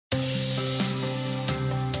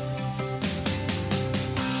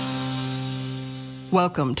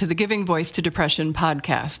Welcome to the Giving Voice to Depression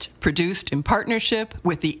podcast, produced in partnership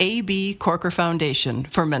with the A.B. Corker Foundation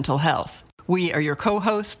for Mental Health. We are your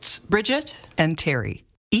co-hosts, Bridget and Terry.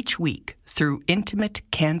 Each week, through intimate,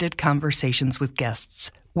 candid conversations with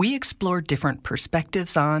guests, we explore different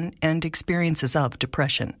perspectives on and experiences of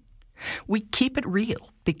depression. We keep it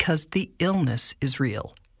real because the illness is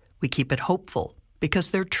real. We keep it hopeful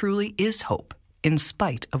because there truly is hope, in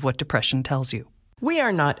spite of what depression tells you. We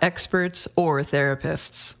are not experts or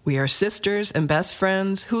therapists. We are sisters and best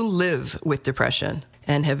friends who live with depression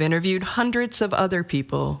and have interviewed hundreds of other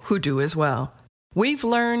people who do as well. We've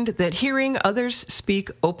learned that hearing others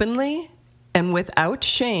speak openly and without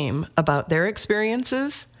shame about their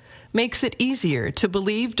experiences makes it easier to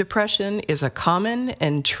believe depression is a common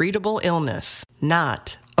and treatable illness,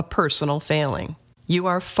 not a personal failing. You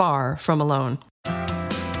are far from alone.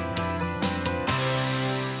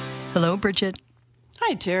 Hello, Bridget.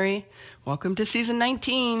 Hi, Terry. Welcome to season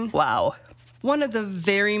 19. Wow. One of the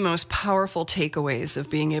very most powerful takeaways of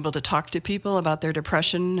being able to talk to people about their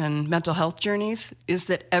depression and mental health journeys is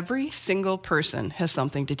that every single person has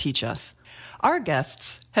something to teach us. Our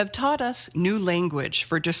guests have taught us new language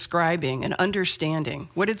for describing and understanding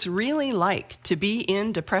what it's really like to be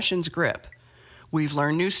in depression's grip. We've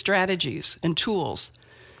learned new strategies and tools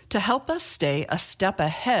to help us stay a step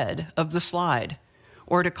ahead of the slide,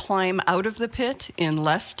 or to climb out of the pit in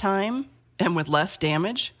less time and with less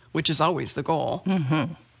damage, which is always the goal.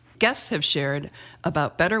 Mm-hmm. Guests have shared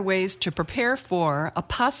about better ways to prepare for a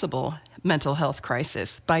possible mental health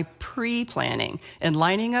crisis by pre-planning and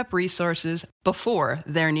lining up resources before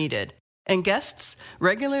they're needed. And guests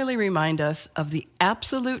regularly remind us of the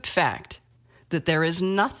absolute fact that there is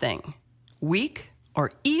nothing weak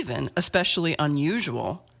or even especially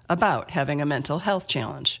unusual about having a mental health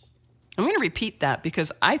challenge. I'm going to repeat that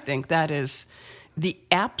because I think that is the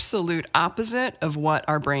absolute opposite of what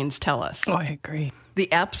our brains tell us. Oh, I agree.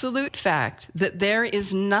 The absolute fact that there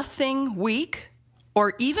is nothing weak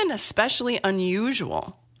or even especially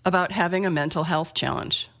unusual about having a mental health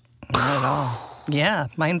challenge. Not at all. Yeah,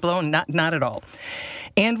 mind blown. Not at all.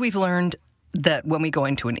 And we've learned that when we go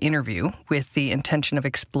into an interview with the intention of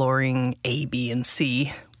exploring A, B, and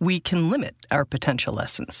C, we can limit our potential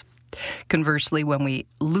lessons. Conversely, when we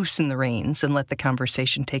loosen the reins and let the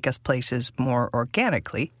conversation take us places more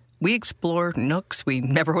organically, we explore nooks we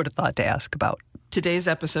never would have thought to ask about. Today's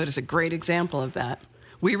episode is a great example of that.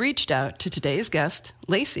 We reached out to today's guest,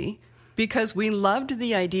 Lacey, because we loved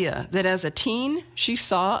the idea that as a teen, she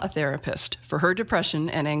saw a therapist for her depression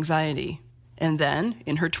and anxiety. And then,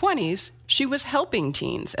 in her 20s, she was helping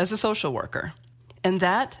teens as a social worker. And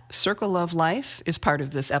that circle of life is part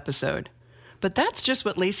of this episode. But that's just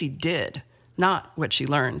what Lacey did, not what she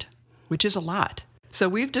learned, which is a lot. So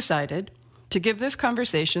we've decided to give this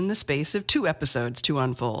conversation the space of 2 episodes to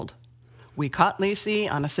unfold. We caught Lacey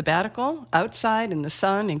on a sabbatical outside in the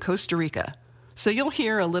sun in Costa Rica, so you'll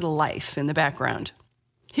hear a little life in the background.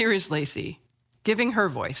 Here is Lacey, giving her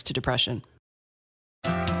voice to depression.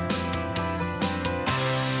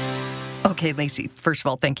 Okay, Lacey, first of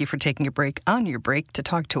all, thank you for taking a break on your break to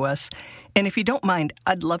talk to us. And if you don't mind,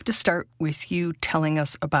 I'd love to start with you telling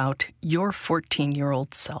us about your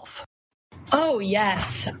 14-year-old self. Oh,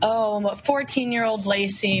 yes. Oh, 14-year-old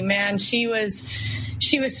Lacey, man, she was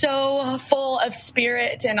so full of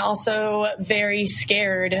spirit and also very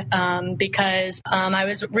scared because I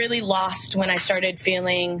was really lost when I started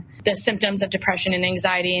feeling the symptoms of depression and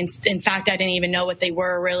anxiety. And in fact, I didn't even know what they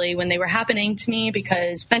were really when they were happening to me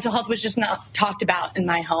because mental health was just not talked about in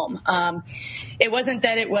my home. It wasn't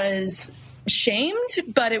that it was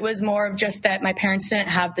shamed, but it was more of just that my parents didn't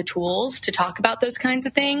have the tools to talk about those kinds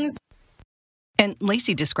of things. And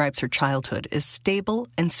Lacey describes her childhood as stable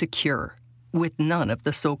and secure, with none of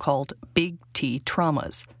the so-called big T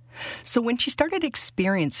traumas. So when she started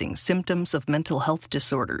experiencing symptoms of mental health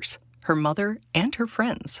disorders, her mother and her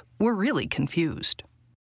friends were really confused.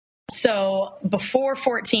 So before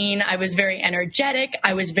 14, I was very energetic.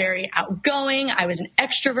 I was very outgoing. I was an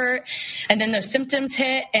extrovert. And then those symptoms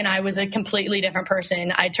hit and I was a completely different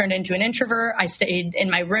person. I turned into an introvert. I stayed in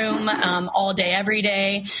my room all day, every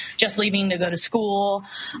day, just leaving to go to school.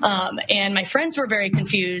 And my friends were very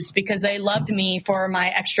confused because they loved me for my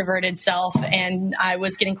extroverted self. And I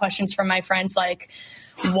was getting questions from my friends like,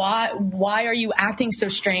 why are you acting so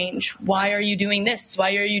strange? Why are you doing this?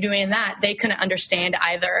 Why are you doing that? They couldn't understand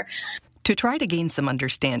either. To try to gain some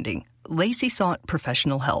understanding, Lacey sought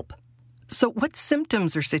professional help. So what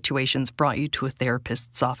symptoms or situations brought you to a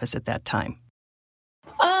therapist's office at that time?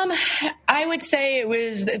 I would say it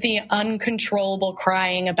was the uncontrollable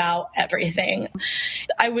crying about everything.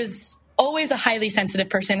 I was always a highly sensitive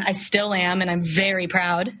person. I still am, and I'm very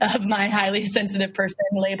proud of my highly sensitive person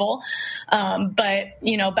label. But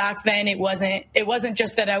back then it wasn't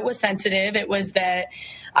just that I was sensitive. It was that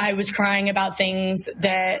I was crying about things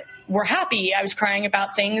that were happy. I was crying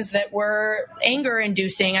about things that were anger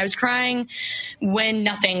inducing. I was crying when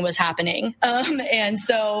nothing was happening. And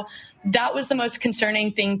so that was the most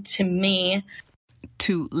concerning thing to me.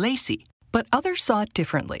 To Lacey, but others saw it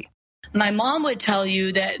differently. My mom would tell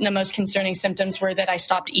you that the most concerning symptoms were that I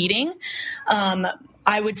stopped eating.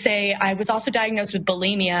 I would say I was also diagnosed with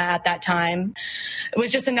bulimia at that time. It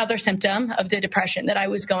was just another symptom of the depression that I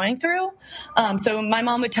was going through. So my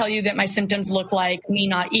mom would tell you that my symptoms look like me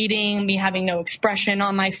not eating, me having no expression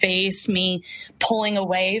on my face, me pulling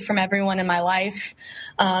away from everyone in my life.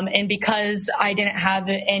 And because I didn't have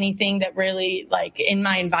anything that really in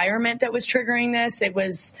my environment that was triggering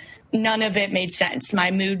this, none of it made sense. My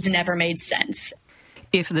moods never made sense.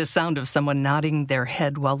 If the sound of someone nodding their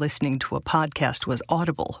head while listening to a podcast was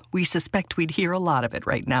audible, we suspect we'd hear a lot of it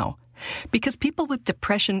right now. Because people with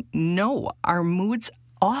depression know our moods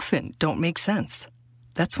often don't make sense.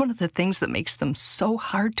 That's one of the things that makes them so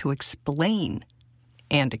hard to explain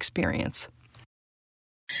and experience.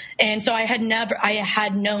 And so I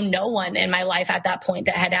had known no one in my life at that point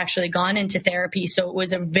that had actually gone into therapy. So it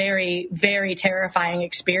was a very, very terrifying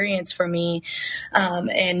experience for me.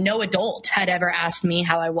 And no adult had ever asked me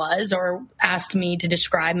how I was or asked me to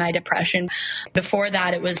describe my depression. Before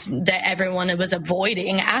that, it was that everyone was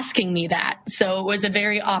avoiding asking me that. So it was a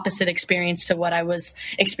very opposite experience to what I was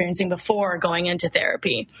experiencing before going into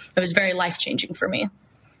therapy. It was very life-changing for me.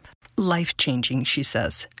 Life-changing, she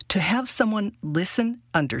says, to have someone listen,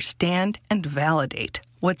 understand, and validate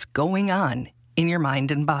what's going on in your mind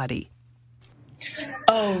and body.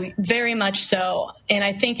 Oh, very much so. And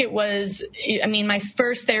I think my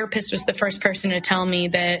first therapist was the first person to tell me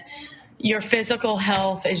that your physical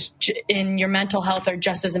health and your mental health are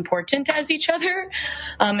just as important as each other.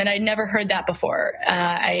 And I'd never heard that before.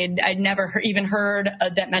 I'd never even heard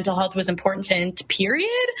that mental health was important,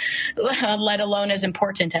 period, let alone as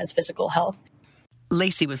important as physical health.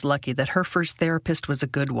 Lacey was lucky that her first therapist was a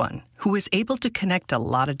good one, who was able to connect a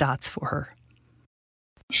lot of dots for her.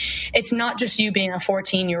 It's not just you being a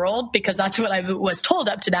 14-year-old, because that's what I was told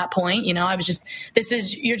up to that point. I was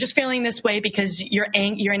you're just feeling this way because you're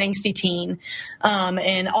an angsty teen.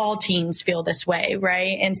 And all teens feel this way.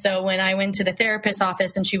 Right. And so when I went to the therapist's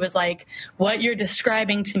office and she was like, what you're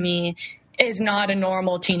describing to me is not a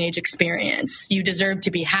normal teenage experience. You deserve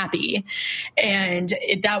to be happy. And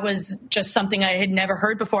that was just something I had never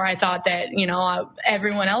heard before. I thought that,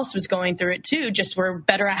 everyone else was going through it too, just were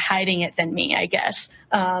better at hiding it than me, I guess.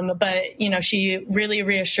 But she really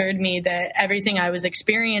reassured me that everything I was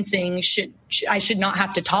experiencing I should not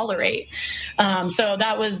have to tolerate. So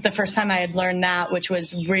that was the first time I had learned that, which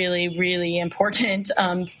was really, really important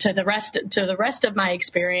to the rest of my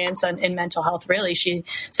experience in mental health. Really, she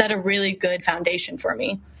set a really good foundation for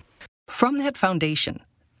me. From that foundation,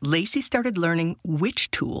 Lacey started learning which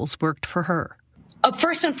tools worked for her.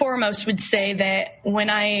 First and foremost, would say that when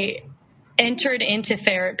I entered into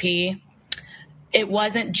therapy, it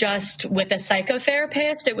wasn't just with a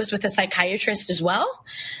psychotherapist, it was with a psychiatrist as well.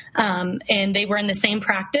 And they were in the same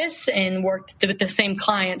practice and worked with the same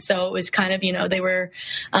clients. So it was kind of, they were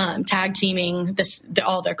tag teaming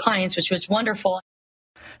all their clients, which was wonderful.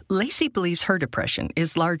 Lacey believes her depression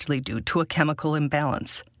is largely due to a chemical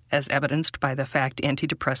imbalance, as evidenced by the fact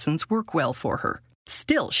antidepressants work well for her.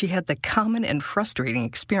 Still, she had the common and frustrating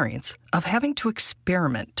experience of having to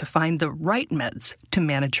experiment to find the right meds to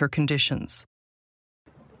manage her conditions.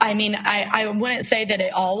 I wouldn't say that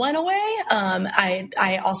it all went away.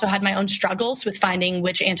 I also had my own struggles with finding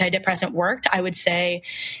which antidepressant worked. I would say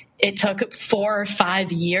it took 4 or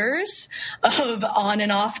 5 years of on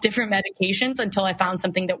and off different medications until I found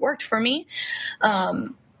something that worked for me.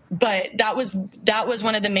 But that was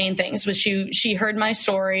one of the main things. Was she heard my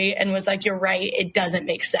story and was like, "You're right. It doesn't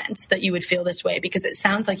make sense that you would feel this way because it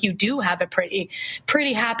sounds like you do have a pretty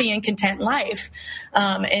happy and content life."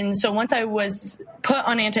 And so once I was put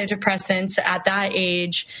on antidepressants at that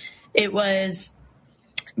age, it was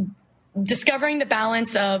discovering the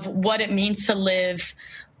balance of what it means to live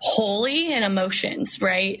wholly in emotions.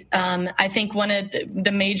 Right. I think one of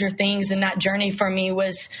the major things in that journey for me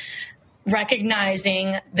was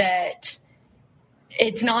recognizing that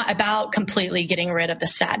it's not about completely getting rid of the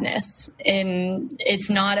sadness, and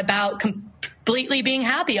it's not about completely being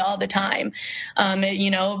happy all the time.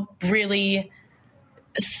 Really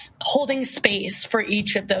holding space for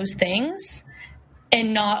each of those things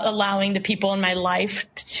and not allowing the people in my life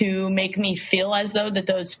to make me feel as though that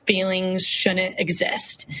those feelings shouldn't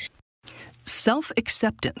exist.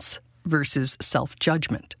 self-acceptance versus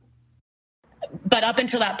self-judgment. But up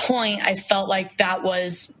until that point, I felt like that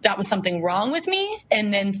was something wrong with me.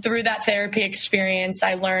 And then through that therapy experience,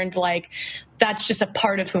 I learned like that's just a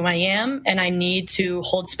part of who I am, and I need to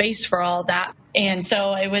hold space for all that. And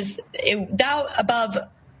so that above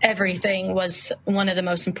everything was one of the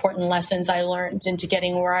most important lessons I learned into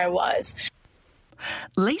getting where I was.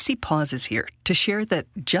 Lacey pauses here to share that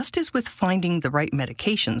just as with finding the right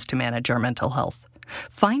medications to manage our mental health,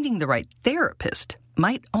 finding the right therapist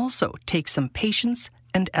might also take some patience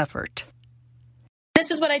and effort. This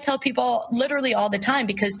is what I tell people literally all the time,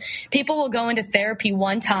 because people will go into therapy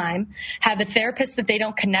one time, have a therapist that they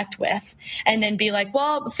don't connect with, and then be like,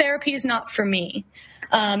 well, therapy is not for me.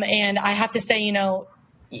 And I have to say,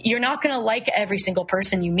 you're not going to like every single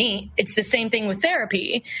person you meet. It's the same thing with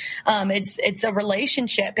therapy. It's a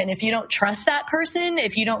relationship. And if you don't trust that person,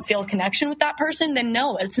 if you don't feel a connection with that person, then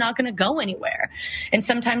no, it's not going to go anywhere. And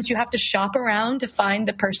sometimes you have to shop around to find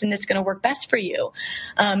the person that's going to work best for you.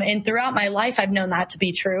 And throughout my life, I've known that to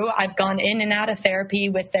be true. I've gone in and out of therapy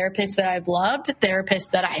with therapists that I've loved,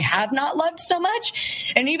 therapists that I have not loved so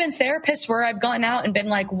much, and even therapists where I've gone out and been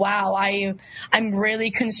like, wow, I'm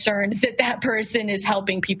really concerned that person is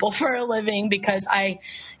helping people for a living, because I,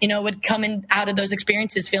 would come out of those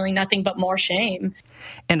experiences feeling nothing but more shame.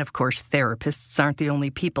 And of course, therapists aren't the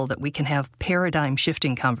only people that we can have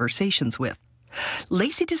paradigm-shifting conversations with.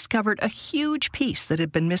 Lacey discovered a huge piece that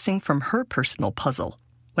had been missing from her personal puzzle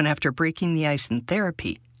when, after breaking the ice in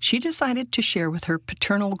therapy, she decided to share with her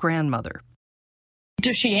paternal grandmother.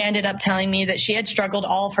 She ended up telling me that she had struggled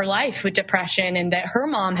all of her life with depression, and that her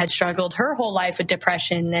mom had struggled her whole life with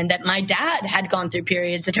depression, and that my dad had gone through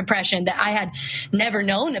periods of depression that I had never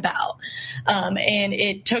known about. And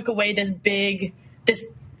it took away the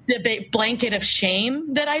big blanket of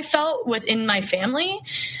shame that I felt within my family.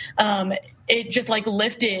 It just like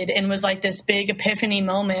lifted and was like this big epiphany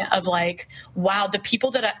moment of like, wow,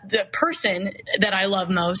 the person that I love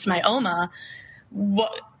most, my Oma,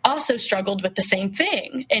 also struggled with the same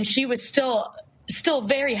thing. And she was still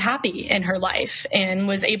very happy in her life and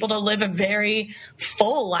was able to live a very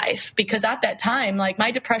full life, because at that time, like, my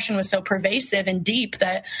depression was so pervasive and deep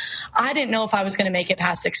that I didn't know if I was going to make it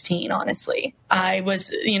past 16, honestly. I was,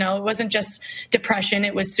 it wasn't just depression.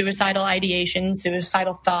 It was suicidal ideation,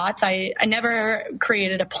 suicidal thoughts. I never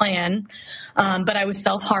created a plan, but I was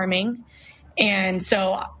self-harming. And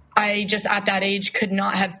so I just at that age could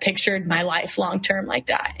not have pictured my life long term like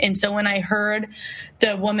that. And so when I heard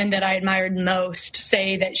the woman that I admired most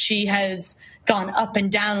say that she has gone up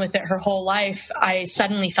and down with it her whole life, I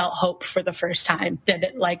suddenly felt hope for the first time that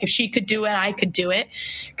if she could do it, I could do it,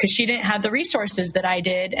 because she didn't have the resources that I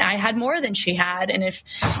did. I had more than she had. And if,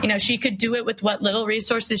 she could do it with what little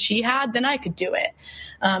resources she had, then I could do it.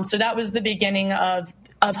 So that was the beginning of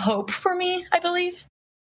hope for me, I believe.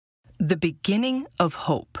 The beginning of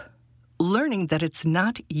hope. Learning that it's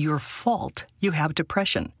not your fault you have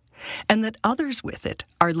depression, and that others with it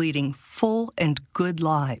are leading full and good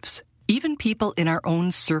lives, even people in our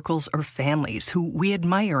own circles or families who we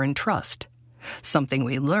admire and trust. Something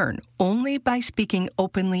we learn only by speaking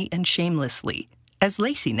openly and shamelessly, as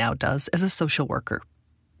Lacey now does as a social worker.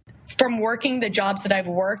 From working the jobs that I've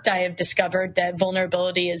worked, I have discovered that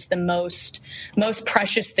vulnerability is the most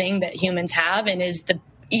precious thing that humans have, and is the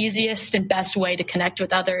easiest and best way to connect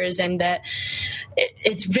with others, and that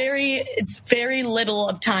it's very little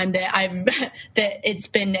of time that it's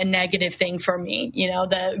been a negative thing for me.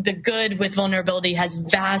 The good with vulnerability has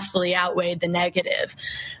vastly outweighed the negative.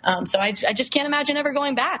 So I just can't imagine ever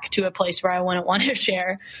going back to a place where I wouldn't want to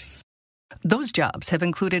share. Those jobs have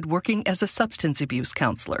included working as a substance abuse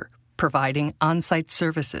counselor, providing on-site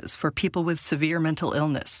services for people with severe mental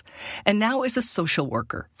illness, and now as a social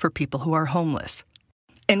worker for people who are homeless.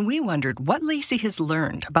 And we wondered what Lacey has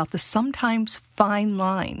learned about the sometimes fine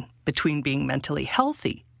line between being mentally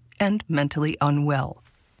healthy and mentally unwell.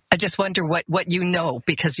 I just wonder what you know,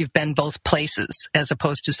 because you've been both places, as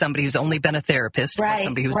opposed to somebody who's only been a therapist or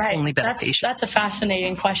somebody who's only been a patient. That's a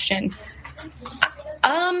fascinating question.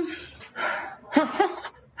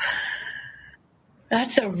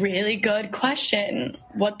 That's a really good question,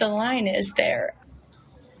 what the line is there.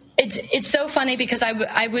 It's so funny, because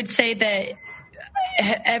I would say that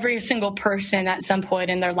every single person at some point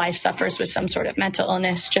in their life suffers with some sort of mental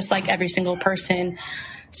illness, just like every single person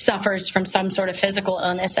suffers from some sort of physical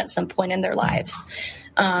illness at some point in their lives.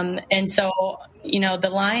 And so, the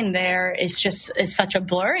line there is such a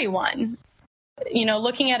blurry one.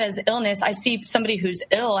 Looking at it as illness, I see somebody who's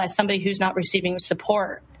ill as somebody who's not receiving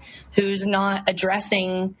support. who's not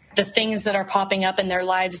addressing the things that are popping up in their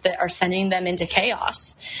lives that are sending them into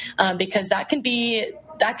chaos, because that can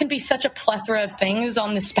be such a plethora of things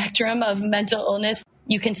on the spectrum of mental illness.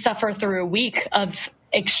 You can suffer through a week of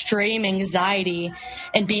extreme anxiety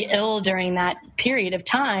and be ill during that period of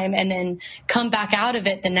time and then come back out of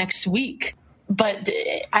it the next week. But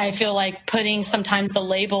I feel like putting sometimes the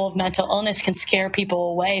label of mental illness can scare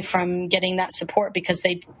people away from getting that support because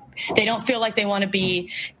they don't feel like they want to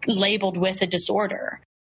be labeled with a disorder.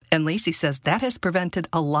 And Lacey says that has prevented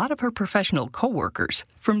a lot of her professional coworkers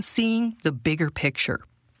from seeing the bigger picture.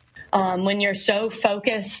 When you're so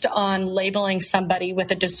focused on labeling somebody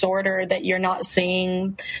with a disorder that you're not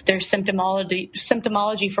seeing their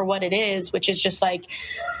symptomology for what it is, which is just like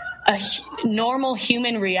a normal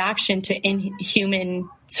human reaction to inhuman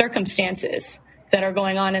circumstances that are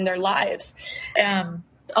going on in their lives.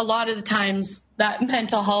 A lot of the times that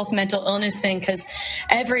mental illness thing, because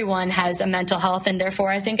everyone has a mental health, and therefore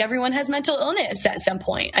I think everyone has mental illness at some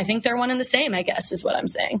point. I think they're one and the same, I guess, is what I'm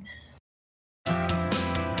saying.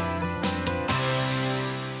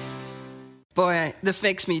 Boy, this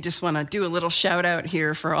makes me just want to do a little shout out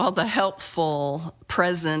here for all the helpful,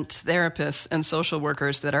 present therapists and social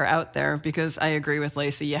workers that are out there, because I agree with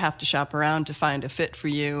Lacey. You have to shop around to find a fit for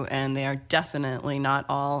you, and they are definitely not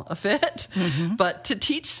all a fit. Mm-hmm. But to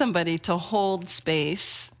teach somebody to hold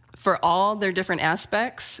space for all their different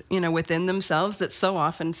aspects, within themselves that so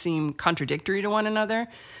often seem contradictory to one another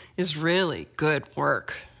is really good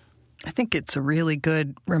work. I think it's a really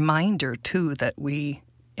good reminder, too, that we...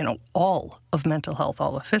 all of mental health,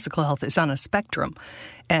 all of physical health is on a spectrum.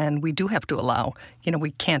 And we do have to allow,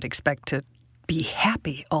 we can't expect to be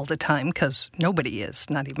happy all the time because nobody is,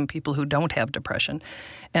 not even people who don't have depression.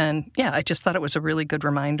 And yeah, I just thought it was a really good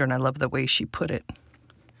reminder, and I love the way she put it.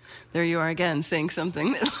 There you are again, saying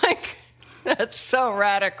something that's so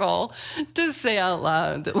radical to say out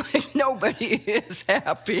loud, that nobody is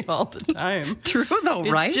happy all the time. True though,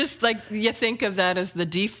 right? It's just like you think of that as the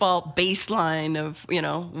default baseline of,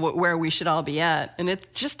 where we should all be at. And it's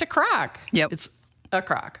just a crock. Yep. It's a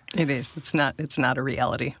crock. It is. It's not a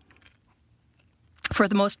reality. For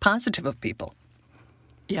the most positive of people.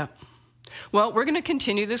 Yeah. Well, we're going to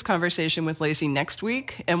continue this conversation with Lacey next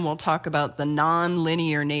week, and we'll talk about the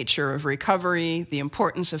non-linear nature of recovery, the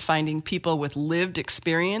importance of finding people with lived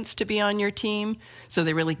experience to be on your team so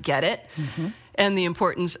they really get it, mm-hmm. and the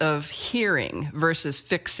importance of hearing versus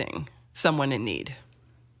fixing someone in need.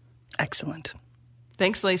 Excellent.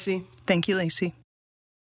 Thanks, Lacey. Thank you, Lacey.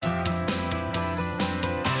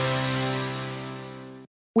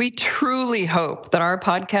 We truly hope that our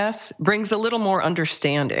podcast brings a little more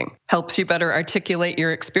understanding, helps you better articulate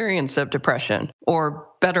your experience of depression, or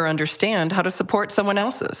better understand how to support someone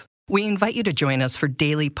else's. We invite you to join us for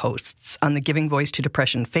daily posts on the Giving Voice to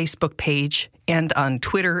Depression Facebook page and on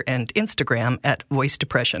Twitter and Instagram at Voice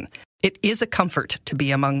Depression. It is a comfort to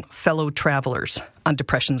be among fellow travelers on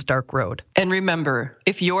depression's dark road. And remember,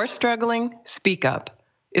 if you're struggling, speak up.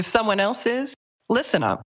 If someone else is, listen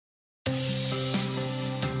up.